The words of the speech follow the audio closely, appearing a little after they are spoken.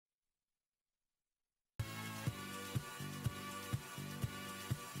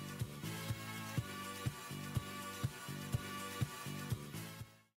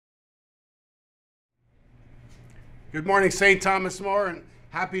Good morning, St. Thomas More, and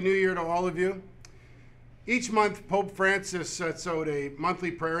Happy New Year to all of you. Each month, Pope Francis sets out a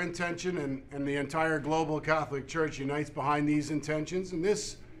monthly prayer intention, and the entire global Catholic Church unites behind these intentions. And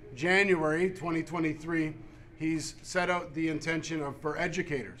this January 2023, he's set out the intention for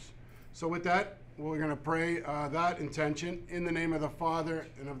educators. So with that, we're going to pray that intention in the name of the Father,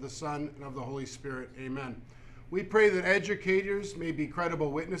 and of the Son, and of the Holy Spirit. Amen. We pray that educators may be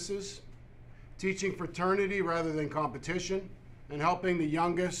credible witnesses, teaching fraternity rather than competition, and helping the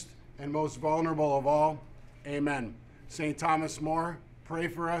youngest and most vulnerable of all. Amen. St. Thomas More, pray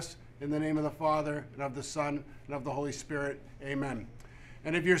for us in the name of the Father, and of the Son, and of the Holy Spirit. Amen.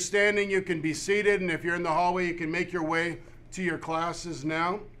 And if you're standing, you can be seated, and if you're in the hallway, you can make your way to your classes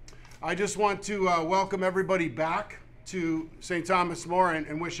now. I just want to welcome everybody back to St. Thomas More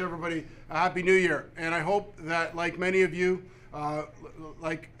and wish everybody a Happy New Year. And I hope that, like many of you,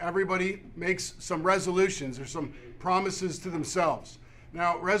 like everybody, makes some resolutions or some promises to themselves.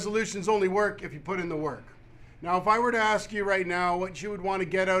 Now, resolutions only work if you put in the work. Now, if I were to ask you right now what you would want to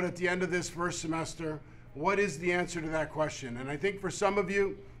get out at the end of this first semester, what is the answer to that question? And I think for some of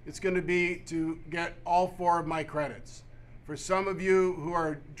you, it's going to be to get all 4 of my credits. For some of you who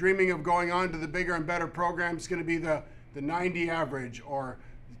are dreaming of going on to the bigger and better program, it's going to be the 90 average, or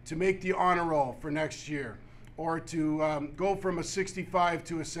to make the honor roll for next year, or to go from a 65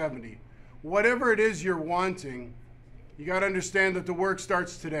 to a 70. Whatever it is you're wanting, you got to understand that the work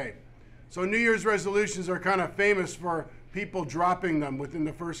starts today. So New Year's resolutions are kind of famous for people dropping them within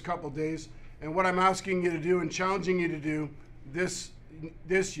the first couple days. And what I'm asking you to do and challenging you to do this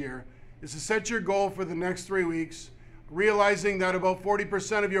year is to set your goal for the next 3 weeks, realizing that about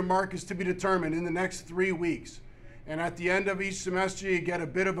 40% of your mark is to be determined in the next 3 weeks. And at the end of each semester, you get a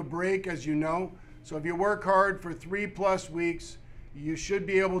bit of a break, as you know. So if you work hard for 3+ weeks, you should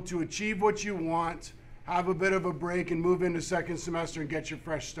be able to achieve what you want, have a bit of a break, and move into second semester and get your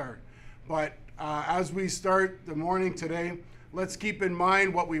fresh start. But as we start the morning today, let's keep in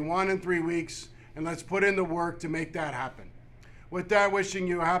mind what we want in 3 weeks, and let's put in the work to make that happen. With that, wishing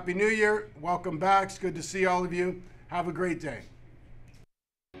you a Happy New Year. Welcome back. It's good to see all of you. Have a great day.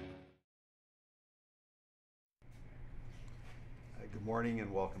 Good morning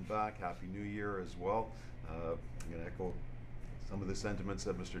and welcome back. Happy New Year as well. I'm going to echo some of the sentiments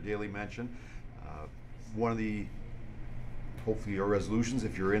that Mr. Daly mentioned. One of the, hopefully, your resolutions,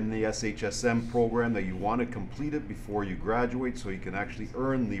 if you're in the SHSM program, that you want to complete it before you graduate so you can actually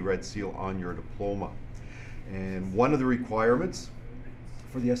earn the Red Seal on your diploma. And one of the requirements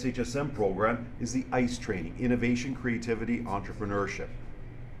for the SHSM program is the ICE training, Innovation, Creativity, Entrepreneurship.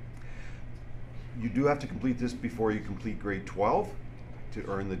 You do have to complete this before you complete grade 12 to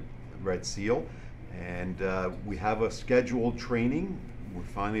earn the Red Seal. And we have a scheduled training. We're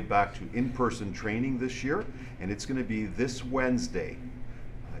finally back to in-person training this year, and it's going to be this Wednesday,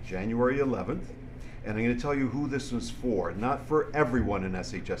 January 11th. And I'm going to tell you who this was for, not for everyone in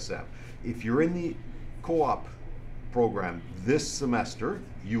SHSM. If you're in the co-op program this semester,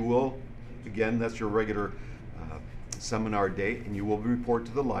 you will, again, that's your regular seminar day, and you will report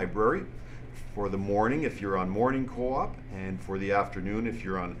to the library for the morning if you're on morning co-op, and for the afternoon if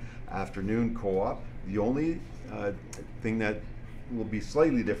you're on afternoon co-op. The only thing that will be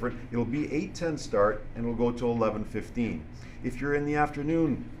slightly different, it'll be 8:10 start and it'll go till 11:15. If you're in the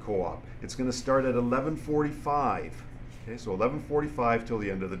afternoon co-op, it's going to start at 11:45. Okay, so 11:45 till the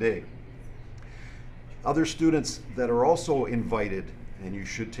end of the day. Other students that are also invited, and you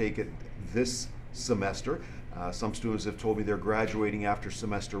should take it this semester. Some students have told me they're graduating after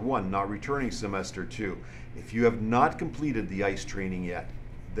semester 1, not returning semester 2. If you have not completed the ICE training yet,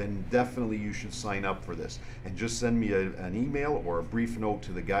 then definitely you should sign up for this. And just send me an email or a brief note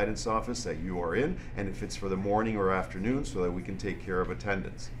to the guidance office that you are in, and if it's for the morning or afternoon, so that we can take care of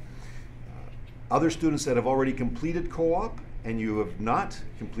attendance. Other students that have already completed co-op and you have not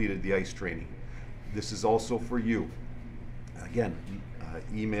completed the ICE training, this is also for you. Again,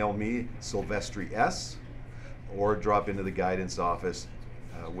 email me, Silvestri S, or drop into the guidance office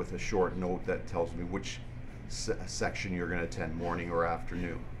with a short note that tells me which section you're going to attend, morning or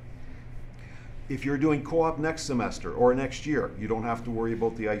afternoon. If you're doing co-op next semester or next year, you don't have to worry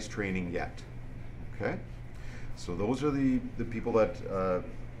about the ICE training yet. Okay? So those are the people that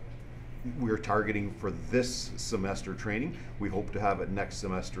we're targeting for this semester training. We hope to have it next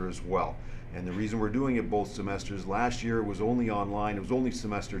semester as well. And the reason we're doing it both semesters, last year it was only online, it was only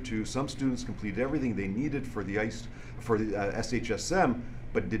semester 2. Some students completed everything they needed for the ICE, for the SHSM,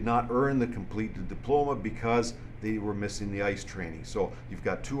 but did not earn the completed diploma because they were missing the ICE training. So you've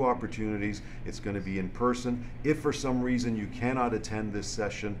got 2 opportunities. It's going to be in person. If for some reason you cannot attend this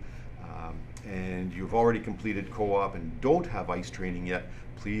session, and you've already completed co-op and don't have ice training yet,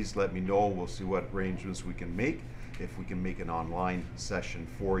 please let me know. We'll see what arrangements we can make, if we can make an online session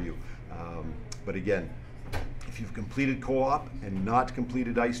for you. But again, if you've completed co-op and not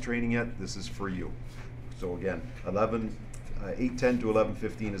completed ice training yet, this is for you. So again, 8:10 to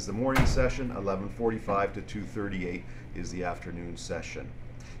 11:15 is the morning session, 11:45 to 2:38 is the afternoon session.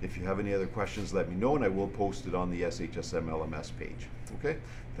 If you have any other questions, let me know, and I will post it on the SHSM LMS page. Okay?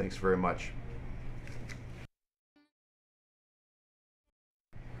 Thanks very much.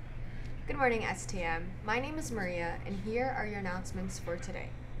 Good morning, STM. My name is Maria, and here are your announcements for today.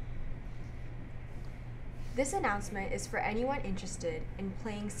 This announcement is for anyone interested in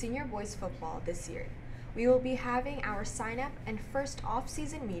playing senior boys football this year. We will be having our sign-up and first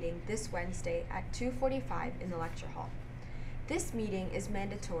off-season meeting this Wednesday at 2:45 in the lecture hall. This meeting is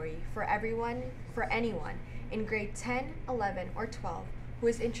mandatory for anyone in grade 10, 11, or 12 who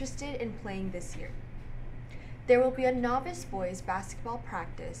is interested in playing this year. There will be a novice boys basketball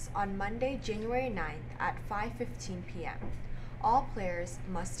practice on Monday, January 9th at 5:15 p.m. All players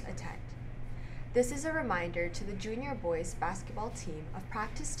must attend. This is a reminder to the junior boys basketball team of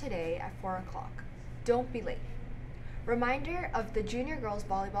practice today at 4 o'clock. Don't be late. Reminder of the junior girls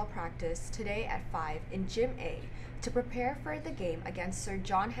volleyball practice today at 5 in Gym A to prepare for the game against Sir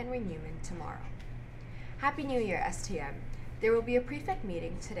John Henry Newman tomorrow. Happy New Year, STM. There will be a prefect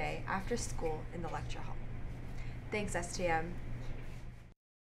meeting today after school in the lecture hall. Thanks, STM.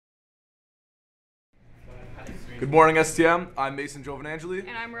 Good morning, STM. I'm Mason Giovanangeli.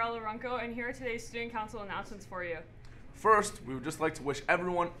 And I'm Morella Runco, and here are today's Student Council announcements for you. First, we would just like to wish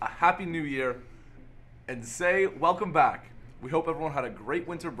everyone a happy new year and say welcome back. We hope everyone had a great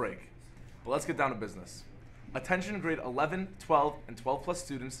winter break. But let's get down to business. Attention grade 11, 12, and 12 plus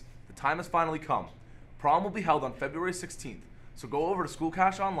students, the time has finally come. Prom will be held on February 16th, so go over to School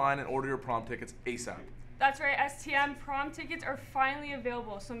Cash Online and order your prom tickets ASAP. That's right, STM. Prom tickets are finally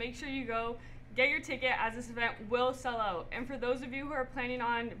available, so make sure you go get your ticket as this event will sell out. And for those of you who are planning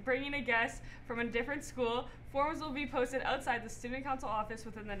on bringing a guest from a different school, forms will be posted outside the Student Council office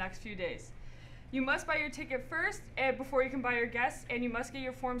within the next few days. You must buy your ticket first before you can buy your guests, and you must get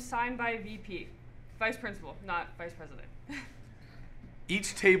your form signed by a VP. Vice Principal, not Vice President.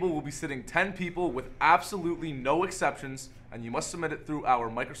 Each table will be sitting 10 people with absolutely no exceptions, and you must submit it through our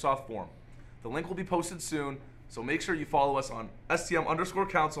Microsoft form. The link will be posted soon, so make sure you follow us on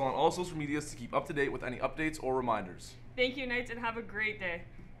STM_Council on all social medias to keep up to date with any updates or reminders. Thank you, Knights, and have a great day.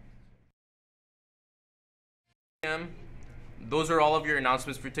 Those are all of your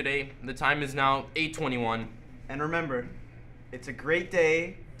announcements for today. The time is now 8:21. And remember, it's a great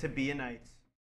day to be a Knight.